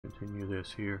continue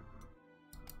this here.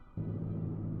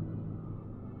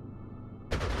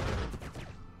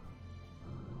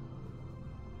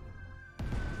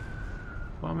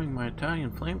 Bombing my Italian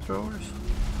flamethrowers?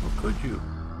 How could you?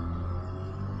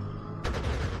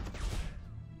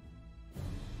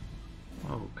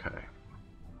 Okay.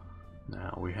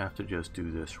 Now we have to just do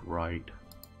this right.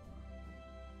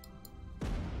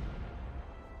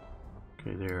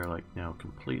 Okay, they're like now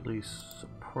completely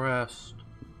suppressed.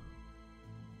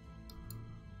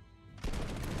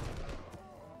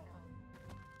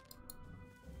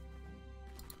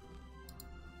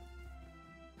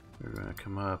 They're going to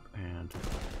come up and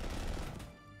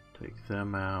take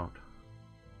them out.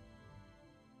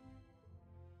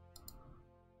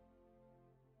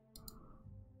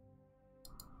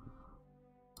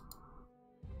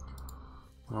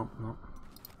 Nope, nope.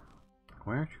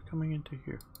 Why aren't you coming into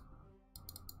here?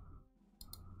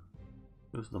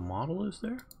 Because the model is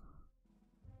there?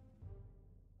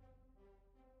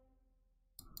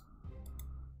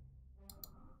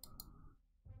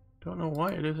 Don't know why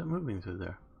it isn't moving through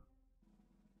there.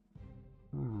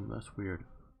 That's weird.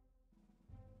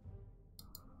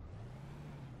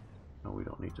 No, we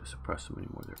don't need to suppress them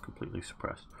anymore. They're completely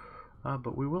suppressed.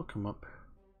 But we will come up.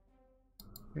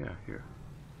 Yeah, here.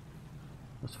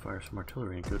 Let's fire some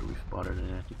artillery, and good, we spotted an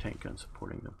anti-tank gun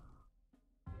supporting them.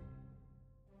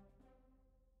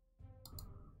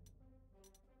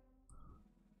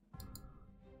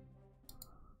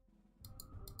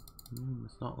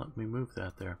 It's not letting me move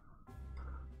that there.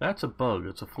 That's a bug,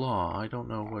 it's a flaw. I don't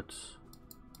know what's...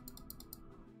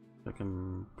 I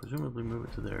can presumably move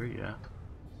it to there, yeah.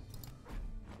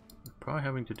 It's probably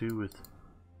having to do with...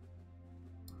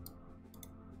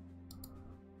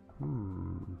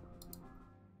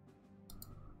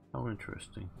 How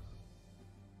interesting.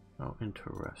 How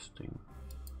interesting.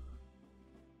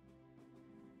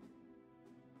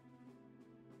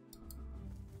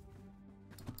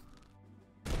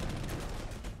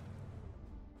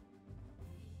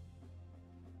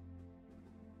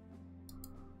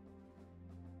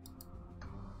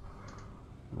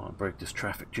 Come on, break this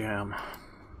traffic jam.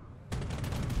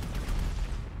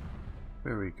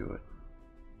 Very good.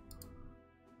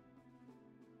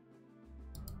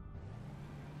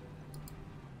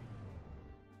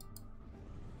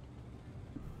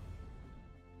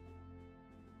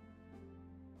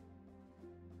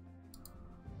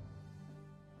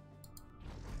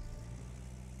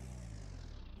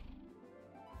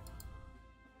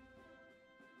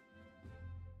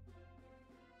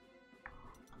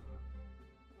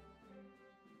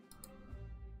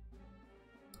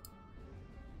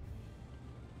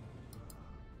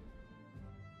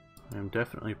 I'm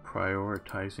definitely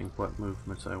prioritizing what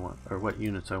movements I want, or what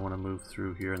units I want to move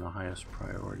through here in the highest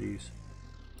priorities.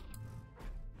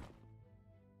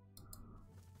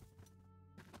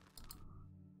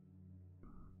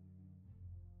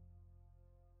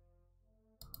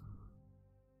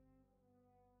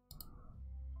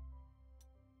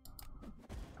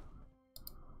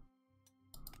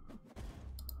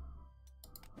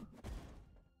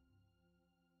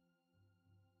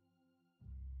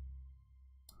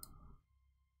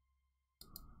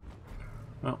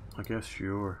 Well, I guess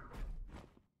sure.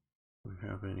 Do we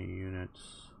have any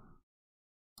units?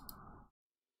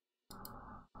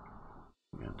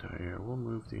 Anti-air. We'll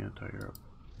move the anti-air up.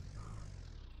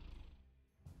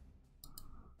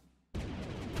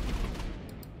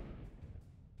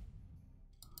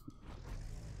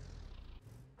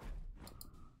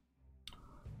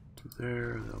 To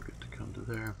there. They'll get to come to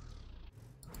there.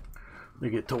 They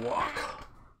get to walk.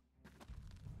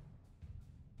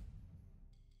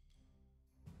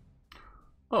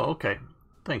 Oh, okay.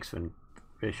 Thanks,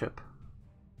 Bishop.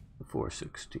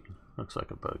 416. Looks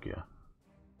like a bug, yeah.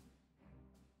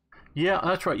 Yeah,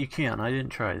 that's right, you can. I didn't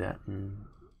try that. And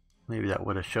maybe that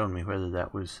would have shown me whether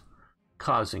that was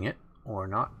causing it or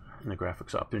not in the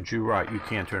graphics options. You're right, you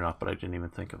can turn it off, but I didn't even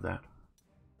think of that.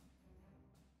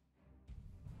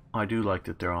 I do like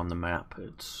that they're on the map.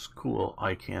 It's cool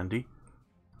eye candy.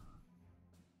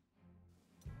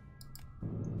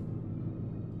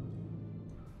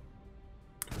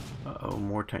 Uh-oh,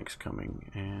 more tanks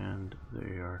coming, and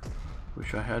they are...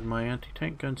 Wish I had my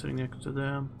anti-tank gun sitting next to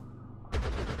them. That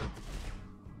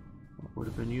would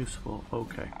have been useful.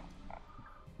 Okay.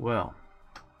 Well,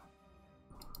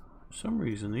 for some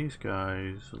reason these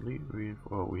guys... Elite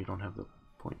reinforce... Oh, we don't have the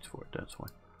points for it, that's why.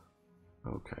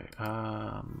 Okay,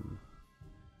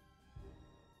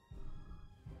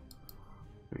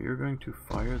 you're going to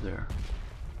fire there.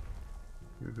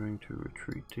 You're going to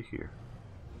retreat to here.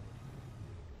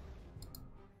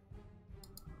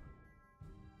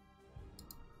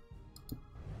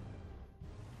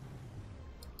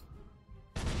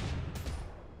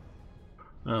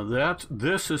 Now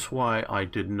this is why I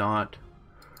did not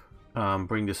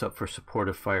bring this up for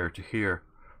supportive fire to here,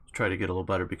 to try to get a little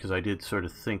better, because I did sort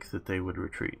of think that they would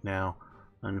retreat. Now,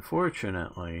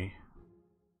 unfortunately,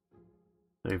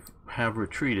 they have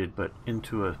retreated, but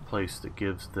into a place that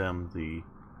gives them the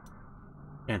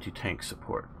anti-tank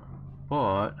support.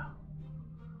 But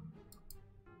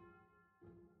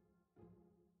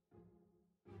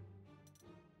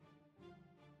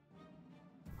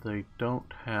they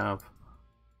don't have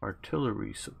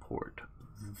artillery support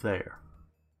there.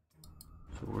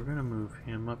 So we're going to move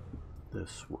him up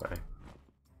this way.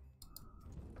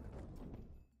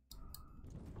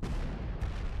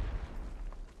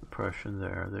 Depression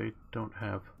there. They don't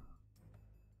have...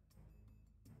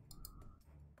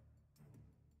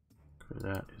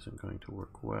 that isn't going to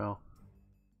work well.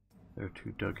 They're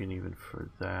too dug in even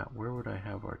for that. Where would I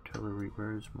have artillery?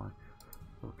 Where is my...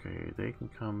 okay, they can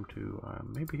come to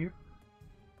maybe here.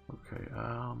 Okay,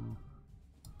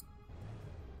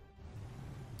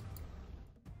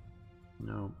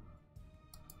 no.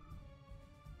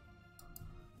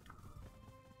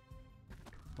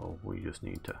 Oh, we just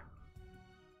need to...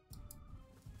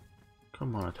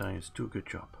 come on, Italians, do a good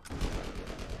job.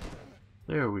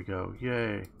 There we go,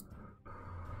 yay.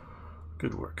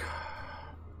 Good work.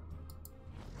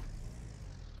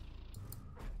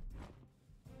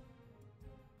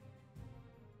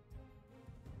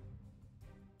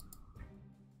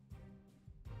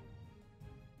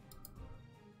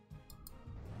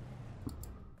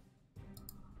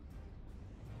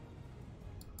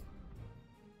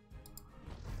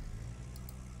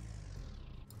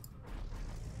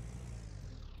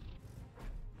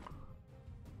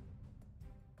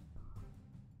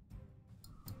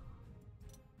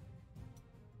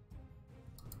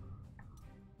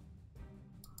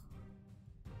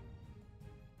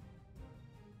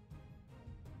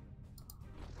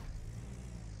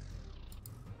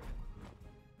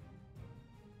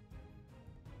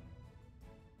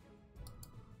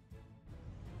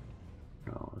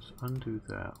 Let's undo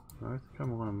that. I think I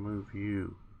want to move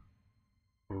you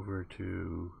over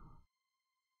to,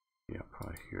 yeah,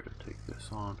 probably here to take this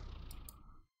on.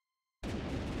 This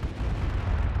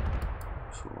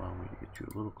will allow me to get you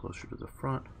a little closer to the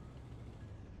front.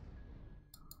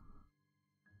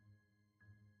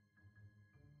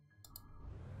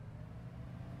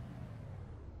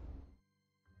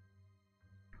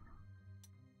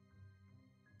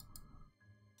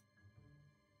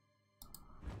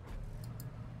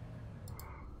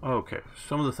 Okay,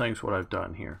 some of the things what I've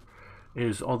done here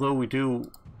is, although we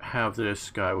do have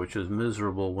this guy which is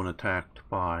miserable when attacked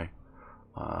by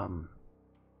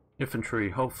infantry,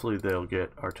 hopefully they'll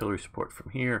get artillery support from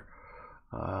here.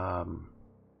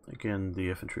 Again, the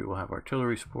infantry will have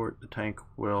artillery support, the tank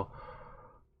will.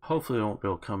 Hopefully they won't be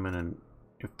able to come in, and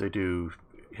if they do,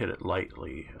 hit it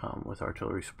lightly with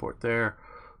artillery support there.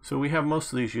 So we have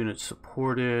most of these units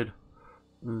supported.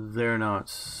 They're not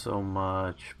so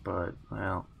much, but,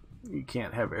 well, you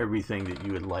can't have everything that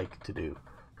you would like to do.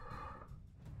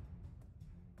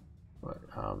 But,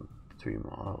 3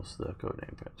 models, the code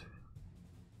name patch.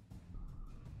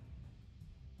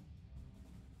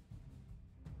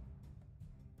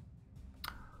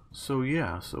 So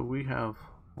yeah, so we have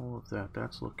all of that.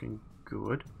 That's looking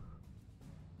good.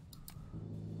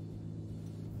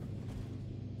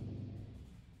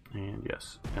 And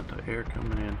yes, anti-air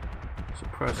coming in,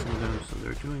 suppressing them, so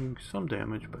they're doing some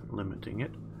damage but limiting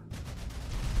it.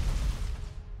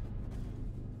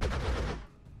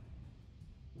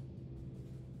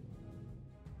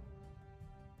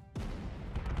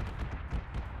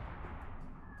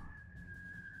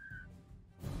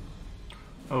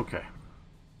 Okay.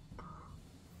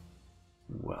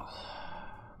 Well.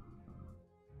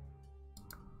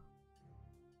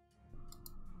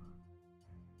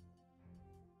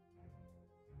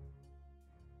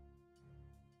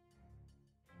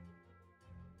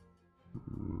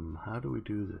 How do we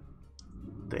do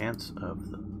the dance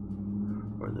of the,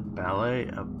 or the ballet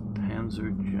of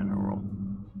Panzer General?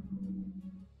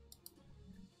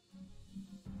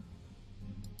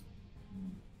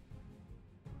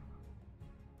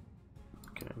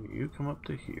 Okay, you come up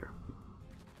to here.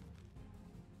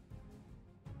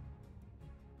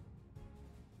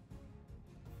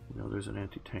 You know, there's an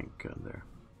anti-tank gun there.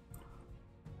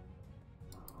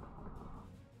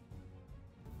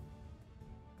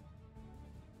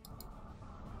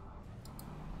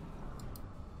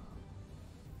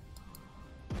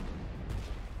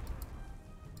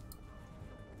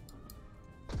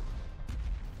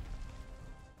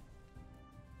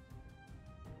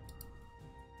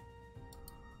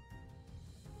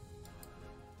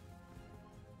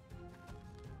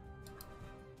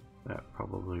 That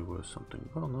probably was something.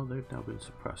 Well, no, they've now been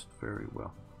suppressed very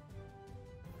well.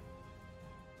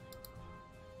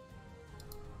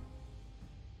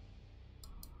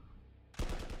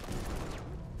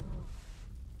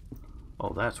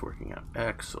 Oh, that's working out.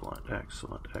 Excellent,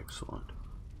 excellent, excellent.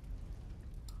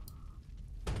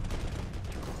 I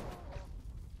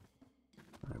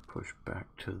push back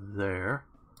to there.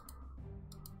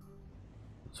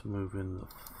 Let's move in the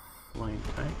flame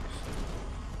tanks.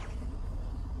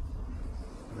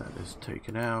 That is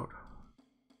taken out.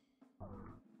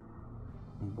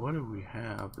 What do we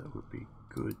have that would be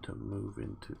good to move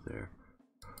into there?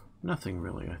 Nothing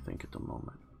really, I think, at the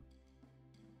moment.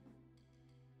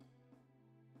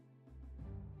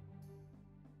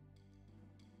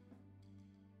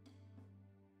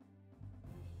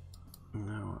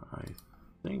 Now, I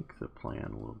think the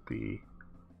plan will be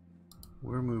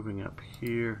we're moving up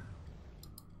here,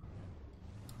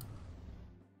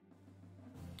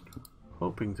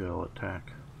 hoping they'll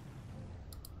attack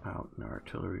out and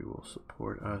artillery will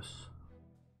support us.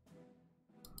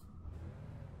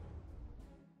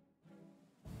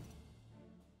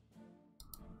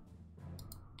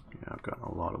 Yeah, I've gotten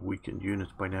a lot of weakened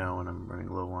units by now and I'm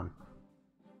running low on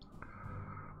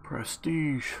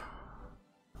prestige.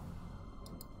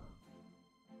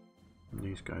 And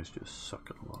these guys just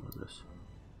suck at a lot of this.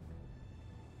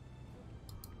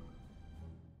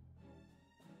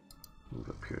 Move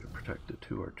up here to protect the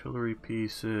 2 artillery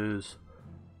pieces.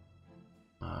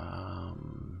 Wow,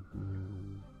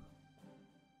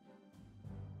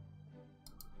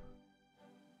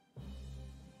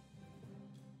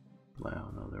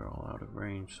 no, they're all out of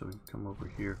range, so you come over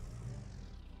here.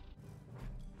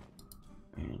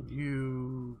 And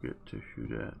you get to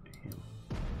shoot at him.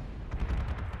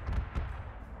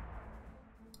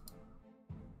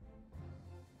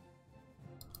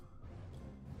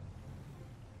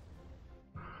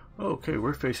 Okay,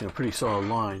 we're facing a pretty solid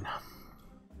line.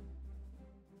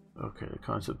 Okay, the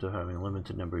concept of having a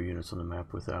limited number of units on the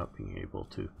map without being able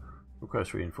to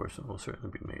request reinforcement will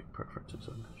certainly be made preferences,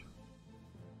 I mentioned.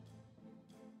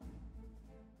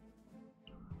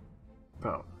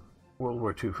 About World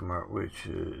War II from art, which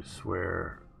is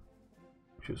where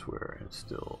it's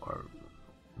still are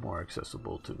more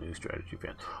accessible to new strategy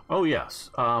fans. Oh yes,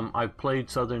 I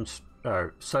played Sudden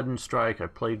Strike. I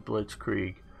played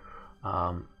Blitzkrieg.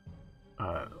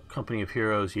 Company of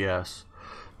Heroes, yes,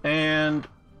 and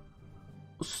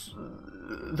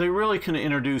they really can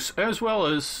introduce, as well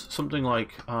as something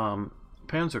like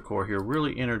Panzer Corps here,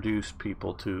 really introduce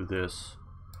people to this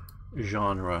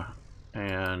genre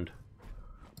and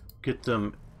get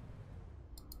them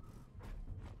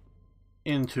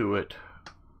into it,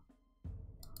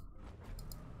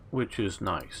 which is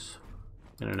nice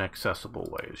in an accessible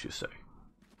way, as you say.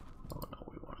 Oh no,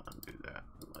 we want to undo that.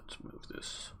 Let's move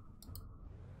this.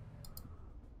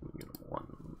 We get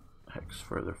 1 hex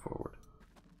further forward.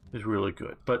 Is really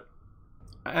good. But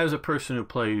as a person who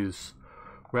plays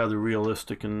rather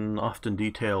realistic and often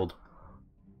detailed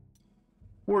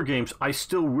war games, I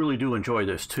still really do enjoy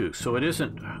this too. So it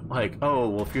isn't like, oh,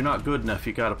 well, if you're not good enough,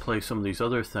 you got to play some of these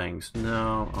other things.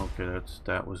 No, okay,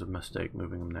 that was a mistake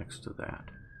moving them next to that.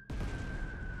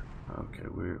 Okay,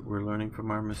 we're learning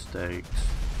from our mistakes.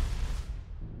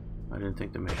 I didn't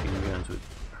think the machine guns would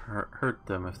hurt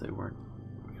them if they weren't,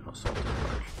 you know,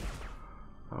 self-charged.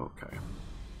 Okay.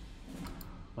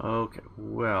 Okay,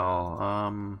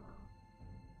 well,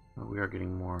 we are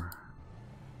getting more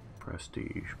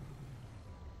prestige.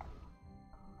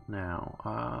 Now,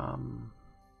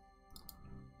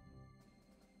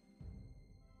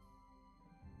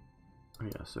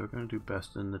 yes, they're going to do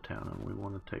best in the town, and we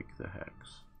want to take the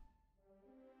hex.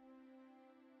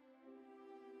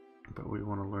 But we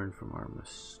want to learn from our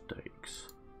mistakes.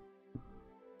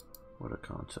 What a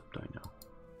concept, I know.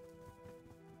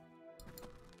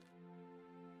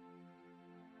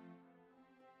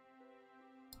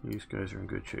 These guys are in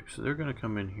good shape, so they're going to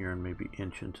come in here and maybe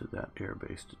inch into that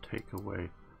airbase to take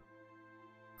away,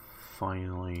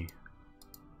 finally,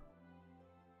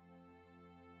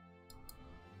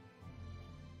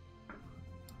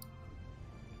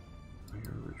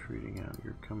 you're retreating out,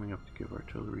 you're coming up to give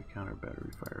artillery counter battery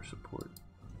fire support.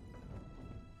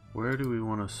 Where do we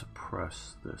want to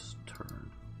suppress this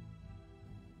turn?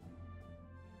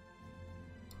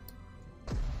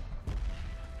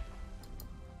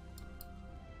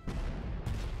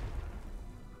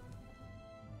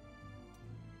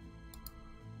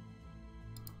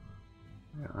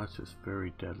 Yeah, that's just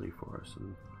very deadly for us,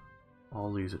 and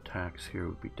all these attacks here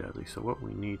would be deadly. So what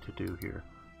we need to do here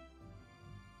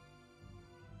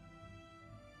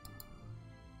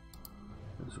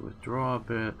is withdraw a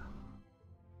bit,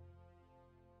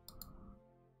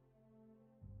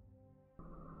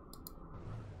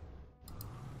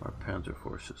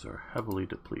 forces are heavily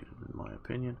depleted, in my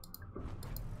opinion.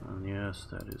 And yes,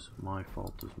 that is my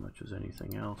fault as much as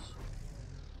anything else.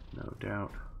 No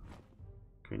doubt.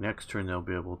 Okay, next turn they'll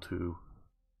be able to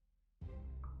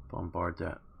bombard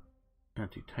that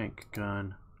anti-tank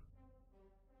gun.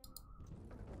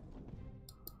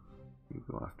 You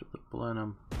go after the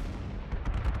Blenheim.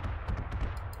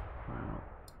 Wow.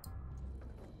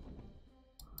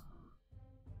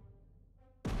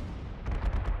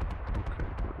 Okay,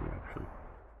 what we actually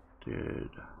did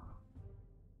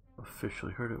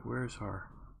officially heard it. Where's our...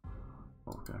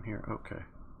 Oh, down here. Okay.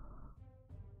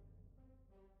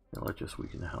 Yeah, let's just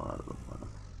weaken the hell out of the Blenheim.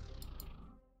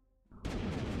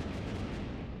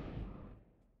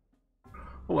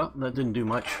 Oh, well, that didn't do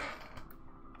much.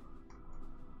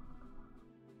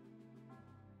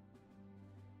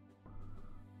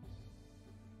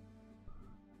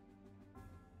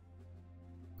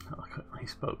 Eloquently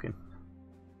spoken.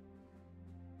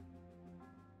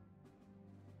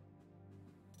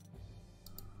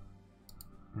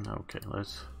 Okay,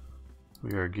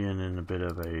 we are again in a bit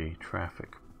of a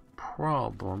traffic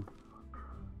problem.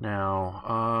 Now,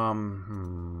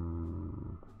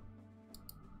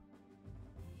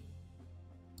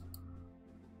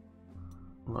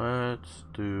 let's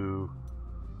do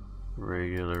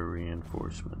regular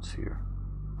reinforcements here.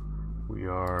 We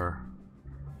are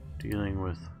dealing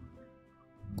with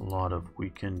a lot of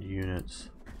weakened units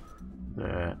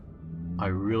that I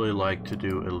really like to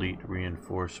do elite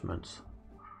reinforcements,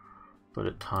 but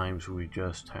at times we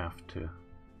just have to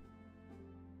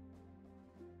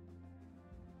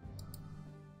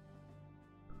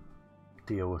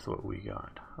deal with what we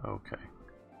got. Okay.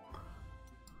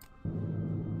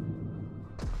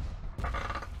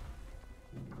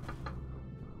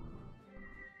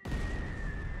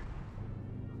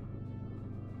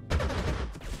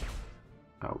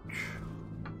 Ouch.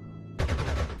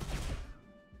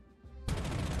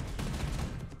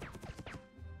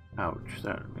 Ouch,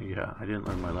 that, yeah, I didn't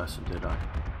learn my lesson, did I?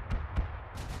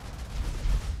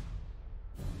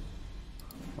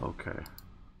 Okay.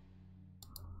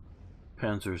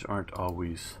 Panzers aren't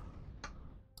always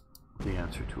the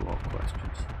answer to all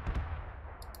questions.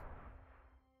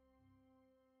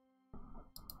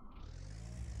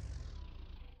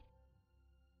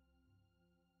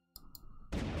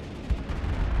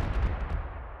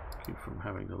 Keep from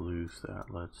having to lose that,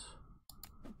 let's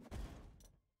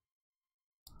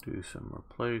do some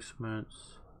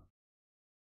replacements.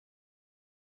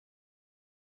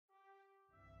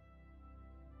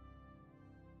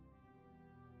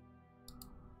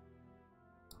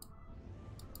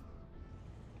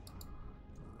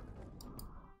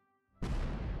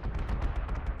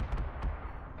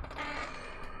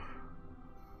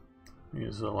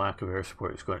 Is the lack of air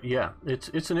support is going? Yeah,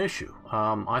 it's an issue.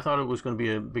 I thought it was going to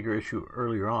be a bigger issue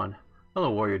earlier on.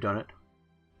 Hello, Warrior Done It.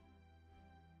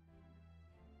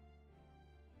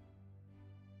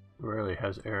 Rarely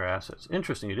has air assets.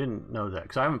 Interesting, you didn't know that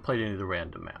because I haven't played any of the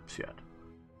random maps yet.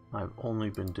 I've only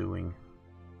been doing.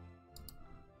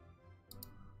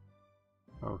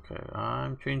 Okay,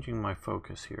 I'm changing my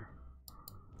focus here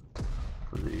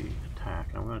for the attack.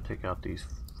 I'm going to take out these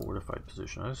fortified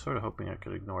positions. I was sort of hoping I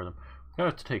could ignore them. I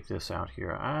have to take this out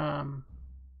here.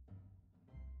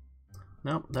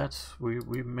 No,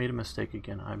 we made a mistake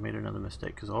again. I made another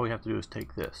mistake because all we have to do is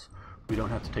take this. We don't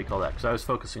have to take all that because I was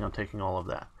focusing on taking all of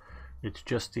that. It's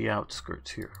just the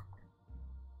outskirts here.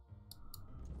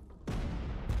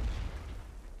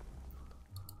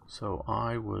 So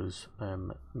I was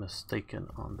mistaken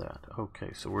on that.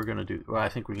 Okay, so we're gonna do. Well, I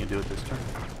think we can do it this turn.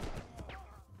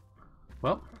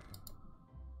 Well,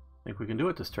 I think we can do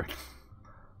it this turn.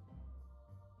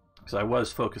 Because I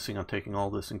was focusing on taking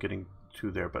all this and getting to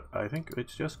there, but I think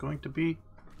it's just going to be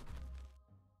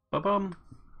ba-bum.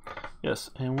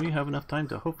 Yes, and we have enough time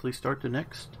to hopefully start the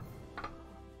next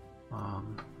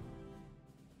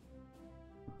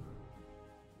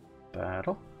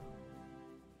battle.